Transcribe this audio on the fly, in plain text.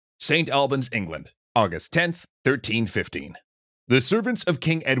St. Albans, England, August 10th, 1315. The servants of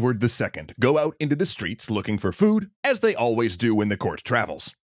King Edward II go out into the streets looking for food, as they always do when the court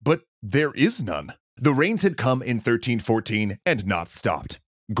travels. But there is none. The rains had come in 1314 and not stopped.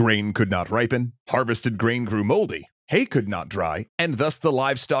 Grain could not ripen, harvested grain grew moldy, hay could not dry, and thus the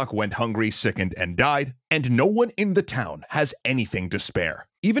livestock went hungry, sickened, and died, and no one in the town has anything to spare,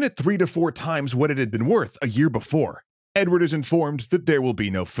 even at 3 to 4 times what it had been worth a year before. Edward is informed that there will be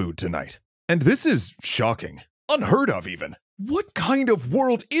no food tonight. And this is shocking. Unheard of even. What kind of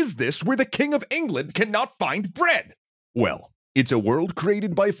world is this where the King of England cannot find bread? Well, it's a world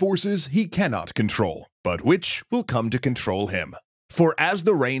created by forces he cannot control, but which will come to control him. For as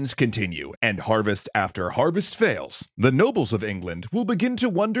the rains continue and harvest after harvest fails, the nobles of England will begin to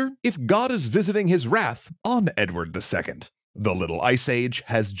wonder if God is visiting his wrath on Edward II. The Little Ice Age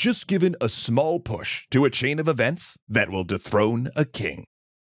has just given a small push to a chain of events that will dethrone a king.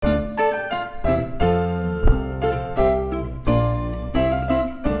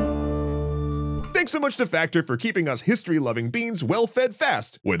 Thanks so much to Factor for keeping us history-loving beans well-fed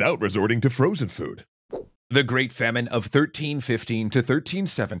fast without resorting to frozen food. The Great Famine of 1315 to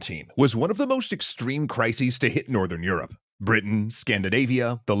 1317 was one of the most extreme crises to hit Northern Europe. Britain,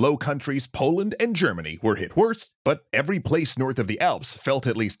 Scandinavia, the Low Countries, Poland, and Germany were hit worst, but every place north of the Alps felt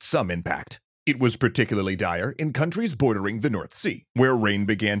at least some impact. It was particularly dire in countries bordering the North Sea, where rain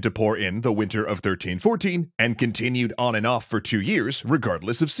began to pour in the winter of 1314 and continued on and off for 2 years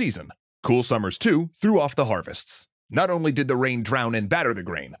regardless of season. Cool summers, too, threw off the harvests. Not only did the rain drown and batter the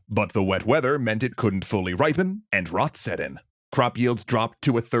grain, but the wet weather meant it couldn't fully ripen, and rot set in. Crop yields dropped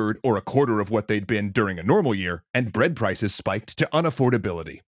to 1/3 or 1/4 of what they'd been during a normal year, and bread prices spiked to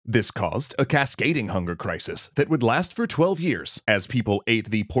unaffordability. This caused a cascading hunger crisis that would last for 12 years, as people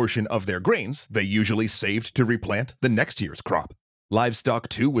ate the portion of their grains they usually saved to replant the next year's crop. Livestock,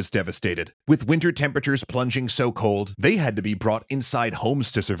 too, was devastated, with winter temperatures plunging so cold they had to be brought inside homes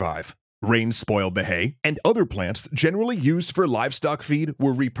to survive. Rain spoiled the hay, and other plants generally used for livestock feed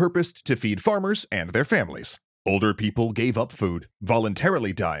were repurposed to feed farmers and their families. Older people gave up food,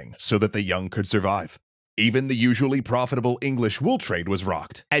 voluntarily dying so that the young could survive. Even the usually profitable English wool trade was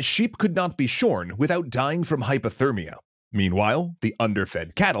rocked, as sheep could not be shorn without dying from hypothermia. Meanwhile, the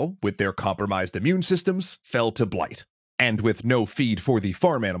underfed cattle, with their compromised immune systems, fell to blight. And with no feed for the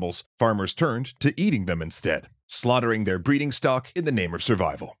farm animals, farmers turned to eating them instead, slaughtering their breeding stock in the name of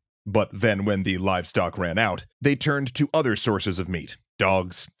survival. But then when the livestock ran out, they turned to other sources of meat: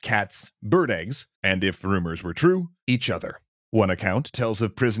 dogs, cats, bird eggs, and if rumors were true, each other. One account tells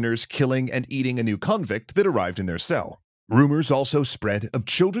of prisoners killing and eating a new convict that arrived in their cell. Rumors also spread of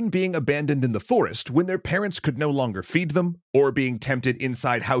children being abandoned in the forest when their parents could no longer feed them, or being tempted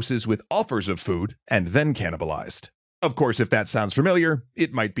inside houses with offers of food and then cannibalized. Of course, if that sounds familiar,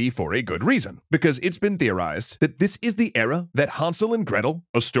 it might be for a good reason, because it's been theorized that this is the era that Hansel and Gretel,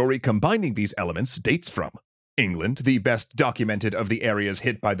 a story combining these elements, dates from. England, the best documented of the areas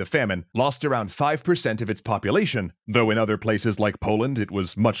hit by the famine, lost around 5% of its population, though in other places like Poland it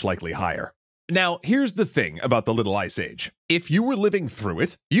was much likely higher. Now, here's the thing about the Little Ice Age. If you were living through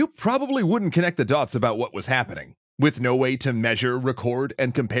it, you probably wouldn't connect the dots about what was happening. With no way to measure, record,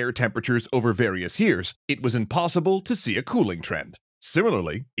 and compare temperatures over various years, it was impossible to see a cooling trend.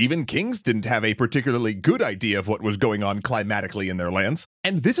 Similarly, even kings didn't have a particularly good idea of what was going on climatically in their lands,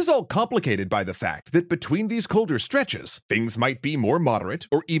 and this is all complicated by the fact that between these colder stretches, things might be more moderate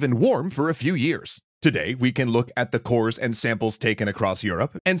or even warm for a few years. Today, we can look at the cores and samples taken across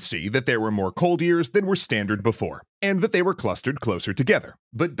Europe and see that there were more cold years than were standard before, and that they were clustered closer together.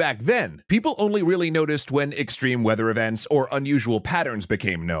 But back then, people only really noticed when extreme weather events or unusual patterns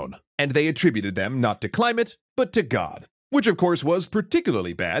became known, and they attributed them not to climate, but to God. Which of course was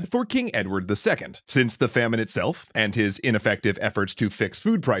particularly bad for King Edward II, since the famine itself, and his ineffective efforts to fix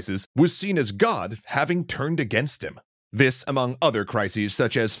food prices, was seen as God having turned against him. This, among other crises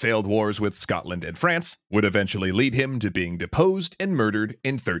such as failed wars with Scotland and France, would eventually lead him to being deposed and murdered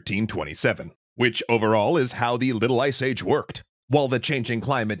in 1327, which overall is how the Little Ice Age worked. While the changing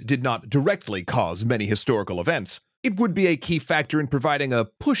climate did not directly cause many historical events, it would be a key factor in providing a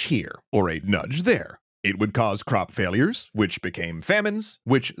push here or a nudge there. It would cause crop failures, which became famines,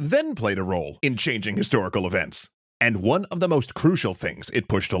 which then played a role in changing historical events. And one of the most crucial things it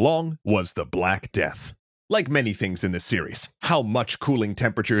pushed along was the Black Death. Like many things in this series, how much cooling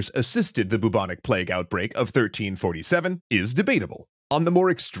temperatures assisted the bubonic plague outbreak of 1347 is debatable. On the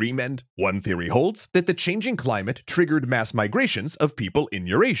more extreme end, one theory holds that the changing climate triggered mass migrations of people in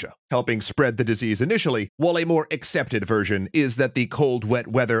Eurasia, helping spread the disease initially, while a more accepted version is that the cold, wet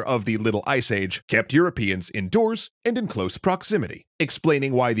weather of the Little Ice Age kept Europeans indoors and in close proximity,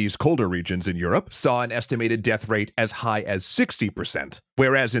 explaining why these colder regions in Europe saw an estimated death rate as high as 60%,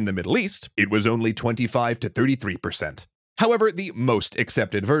 whereas in the Middle East, it was only 25 to 33%. However, the most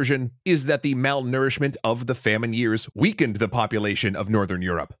accepted version is that the malnourishment of the famine years weakened the population of Northern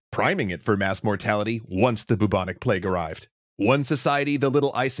Europe, priming it for mass mortality once the bubonic plague arrived. One society the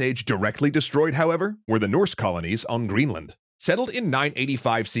Little Ice Age directly destroyed, however, were the Norse colonies on Greenland. Settled in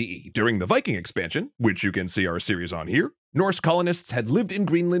 985 CE during the Viking expansion, which you can see our series on here, Norse colonists had lived in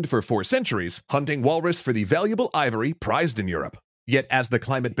Greenland for 4 centuries, hunting walrus for the valuable ivory prized in Europe. Yet as the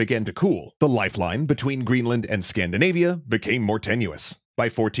climate began to cool, the lifeline between Greenland and Scandinavia became more tenuous. By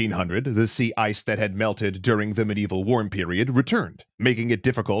 1400, the sea ice that had melted during the medieval warm period returned, making it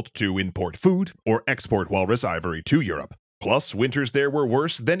difficult to import food or export walrus ivory to Europe. Plus, winters there were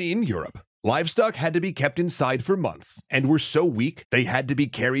worse than in Europe. Livestock had to be kept inside for months, and were so weak they had to be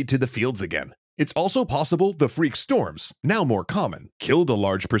carried to the fields again. It's also possible the freak storms, now more common, killed a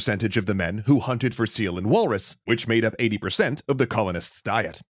large percentage of the men who hunted for seal and walrus, which made up 80% of the colonists'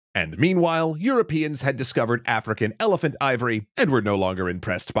 diet. And meanwhile, Europeans had discovered African elephant ivory and were no longer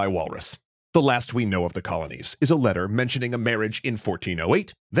impressed by walrus. The last we know of the colonies is a letter mentioning a marriage in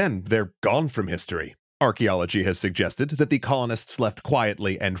 1408, then they're gone from history. Archaeology has suggested that the colonists left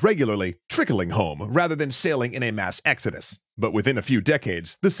quietly and regularly, trickling home rather than sailing in a mass exodus. But within a few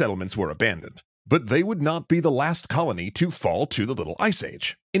decades, the settlements were abandoned. But they would not be the last colony to fall to the Little Ice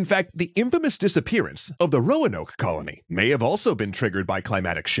Age. In fact, the infamous disappearance of the Roanoke colony may have also been triggered by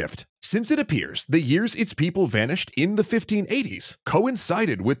climatic shift, since it appears the years its people vanished in the 1580s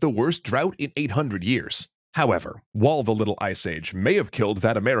coincided with the worst drought in 800 years. However, while the Little Ice Age may have killed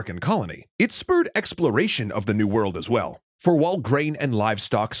that American colony, it spurred exploration of the New World as well. For while grain and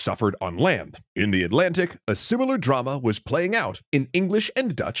livestock suffered on land, in the Atlantic, a similar drama was playing out in English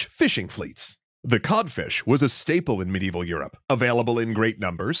and Dutch fishing fleets. The codfish was a staple in medieval Europe. Available in great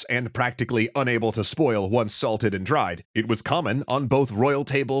numbers and practically unable to spoil once salted and dried, it was common on both royal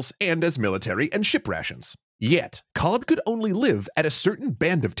tables and as military and ship rations. Yet, cod could only live at a certain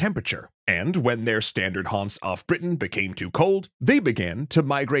band of temperature, and when their standard haunts off Britain became too cold, they began to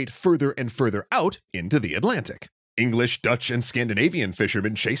migrate further and further out into the Atlantic. English, Dutch, and Scandinavian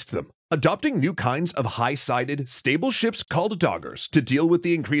fishermen chased them, adopting new kinds of high-sided, stable ships called doggers to deal with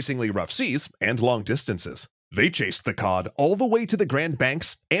the increasingly rough seas and long distances. They chased the cod all the way to the Grand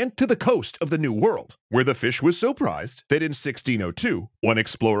Banks and to the coast of the New World, where the fish was so prized that in 1602, one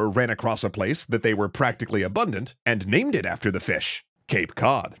explorer ran across a place that they were practically abundant and named it after the fish, Cape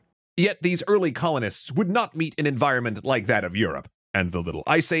Cod. Yet these early colonists would not meet an environment like that of Europe, and the Little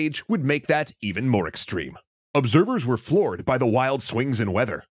Ice Age would make that even more extreme. Observers were floored by the wild swings in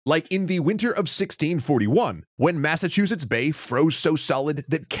weather, like in the winter of 1641, when Massachusetts Bay froze so solid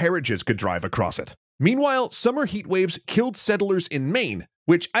that carriages could drive across it. Meanwhile, summer heat waves killed settlers in Maine,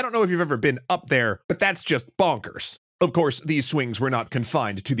 which I don't know if you've ever been up there, but that's just bonkers. Of course, these swings were not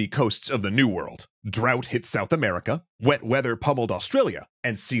confined to the coasts of the New World. Drought hit South America, wet weather pummeled Australia,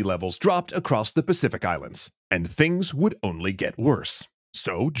 and sea levels dropped across the Pacific Islands. And things would only get worse.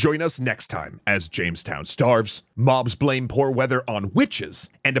 So join us next time as Jamestown starves, mobs blame poor weather on witches,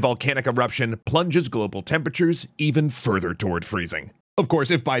 and a volcanic eruption plunges global temperatures even further toward freezing. Of course,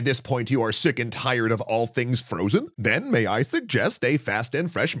 if by this point you are sick and tired of all things frozen, then may I suggest a fast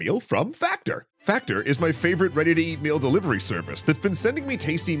and fresh meal from Factor. Factor is my favorite ready-to-eat meal delivery service that's been sending me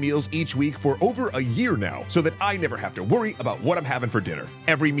tasty meals each week for over a year now, so that I never have to worry about what I'm having for dinner.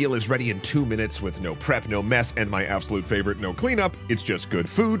 Every meal is ready in 2 minutes with no prep, no mess, and my absolute favorite, no cleanup. It's just good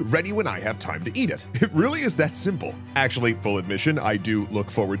food, ready when I have time to eat it. It really is that simple. Actually, full admission, I do look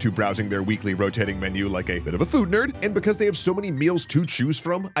forward to browsing their weekly rotating menu like a bit of a food nerd, and because they have so many meals to choose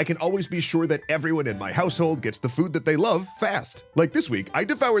from, I can always be sure that everyone in my household gets the food that they love fast. Like this week, I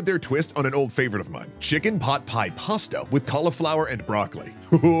devoured their twist on an old favorite of mine, chicken pot pie pasta with cauliflower and broccoli.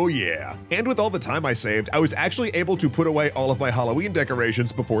 Oh yeah. And with all the time I saved, I was actually able to put away all of my Halloween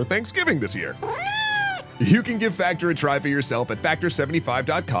decorations before Thanksgiving this year. You can give Factor a try for yourself at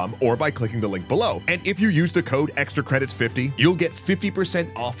factor75.com or by clicking the link below. And if you use the code EXTRACREDITS50, you'll get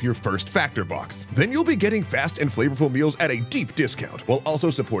 50% off your first Factor box. Then you'll be getting fast and flavorful meals at a deep discount, while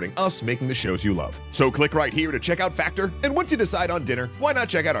also supporting us making the shows you love. So click right here to check out Factor, and once you decide on dinner, why not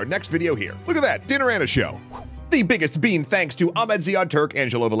check out our next video here? Look at that, dinner and a show. The biggest bean thanks to Ahmed Ziad Turk,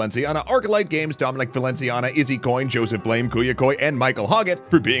 Angelo Valenciana, Arclight Games, Dominic Valenciana, Izzy Coin, Joseph Blame, Kuya Koi, and Michael Hoggett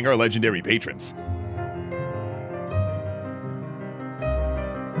for being our legendary patrons.